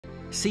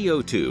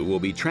CO2 will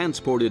be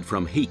transported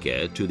from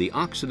Hika to the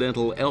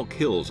Occidental Elk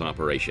Hills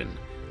operation,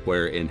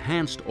 where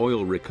enhanced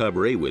oil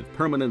recovery with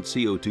permanent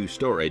CO2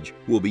 storage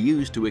will be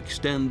used to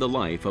extend the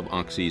life of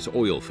Oxy's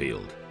oil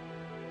field.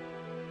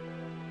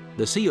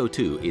 The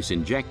CO2 is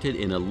injected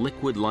in a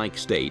liquid-like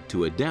state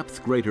to a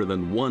depth greater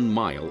than 1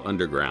 mile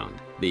underground,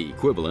 the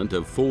equivalent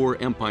of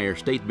 4 Empire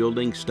State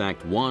Buildings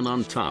stacked one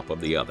on top of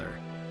the other.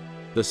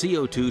 The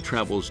CO2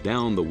 travels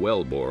down the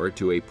wellbore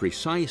to a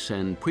precise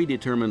and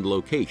predetermined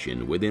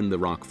location within the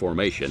rock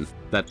formation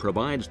that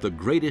provides the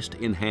greatest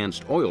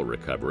enhanced oil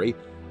recovery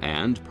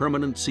and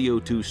permanent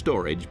CO2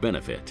 storage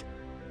benefit.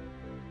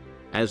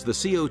 As the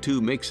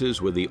CO2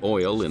 mixes with the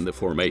oil in the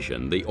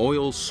formation, the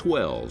oil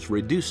swells,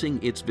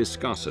 reducing its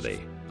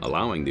viscosity,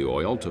 allowing the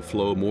oil to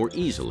flow more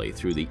easily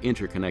through the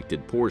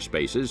interconnected pore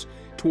spaces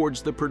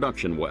towards the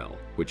production well,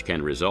 which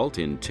can result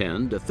in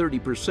 10 to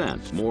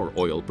 30% more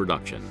oil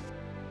production.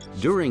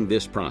 During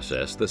this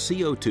process, the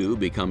CO2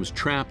 becomes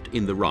trapped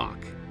in the rock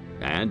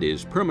and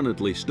is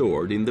permanently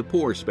stored in the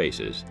pore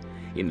spaces.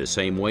 In the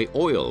same way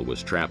oil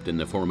was trapped in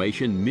the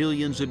formation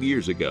millions of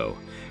years ago,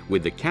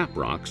 with the cap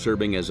rock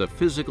serving as a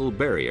physical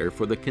barrier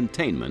for the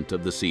containment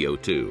of the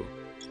CO2.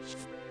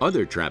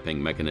 Other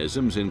trapping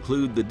mechanisms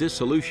include the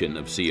dissolution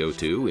of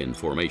CO2 in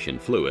formation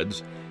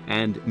fluids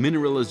and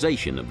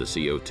mineralization of the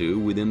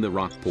CO2 within the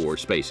rock pore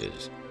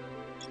spaces.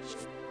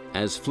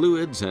 As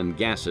fluids and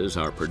gases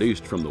are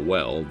produced from the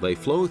well, they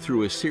flow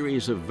through a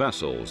series of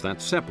vessels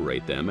that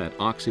separate them at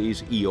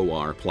Oxy's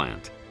EOR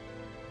plant.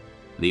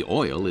 The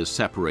oil is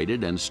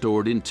separated and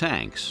stored in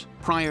tanks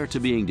prior to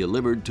being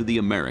delivered to the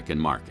American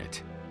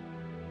market.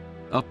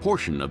 A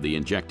portion of the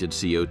injected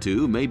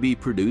CO2 may be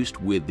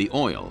produced with the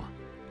oil.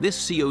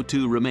 This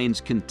CO2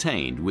 remains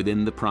contained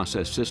within the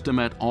process system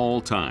at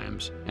all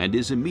times and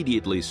is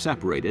immediately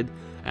separated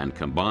and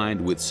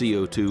combined with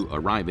CO2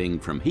 arriving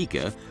from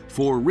Hika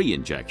for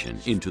re-injection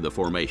into the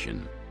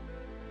formation.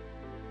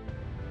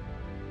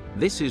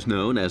 This is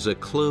known as a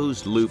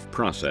closed-loop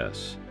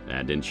process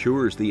and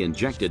ensures the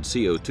injected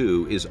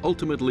CO2 is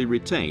ultimately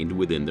retained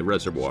within the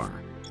reservoir.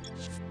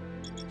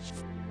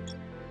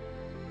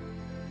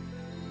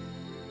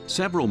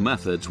 Several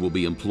methods will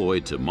be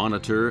employed to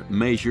monitor,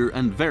 measure,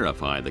 and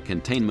verify the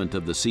containment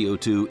of the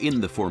CO2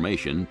 in the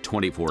formation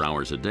 24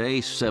 hours a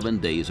day, 7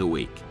 days a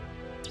week.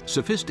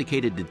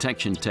 Sophisticated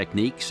detection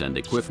techniques and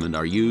equipment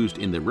are used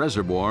in the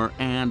reservoir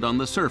and on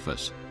the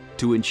surface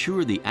to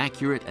ensure the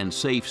accurate and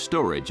safe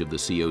storage of the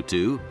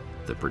CO2,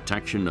 the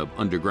protection of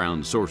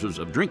underground sources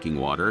of drinking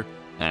water,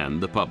 and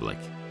the public.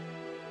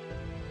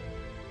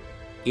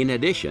 In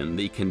addition,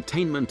 the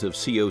containment of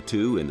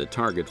CO2 in the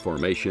target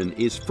formation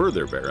is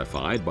further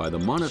verified by the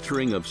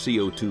monitoring of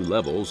CO2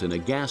 levels in a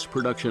gas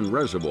production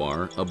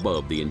reservoir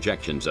above the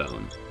injection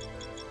zone.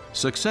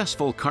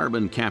 Successful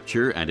carbon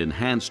capture and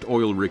enhanced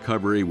oil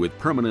recovery with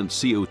permanent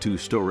CO2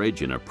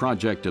 storage in a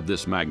project of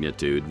this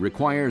magnitude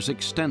requires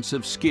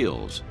extensive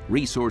skills,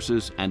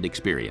 resources, and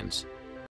experience.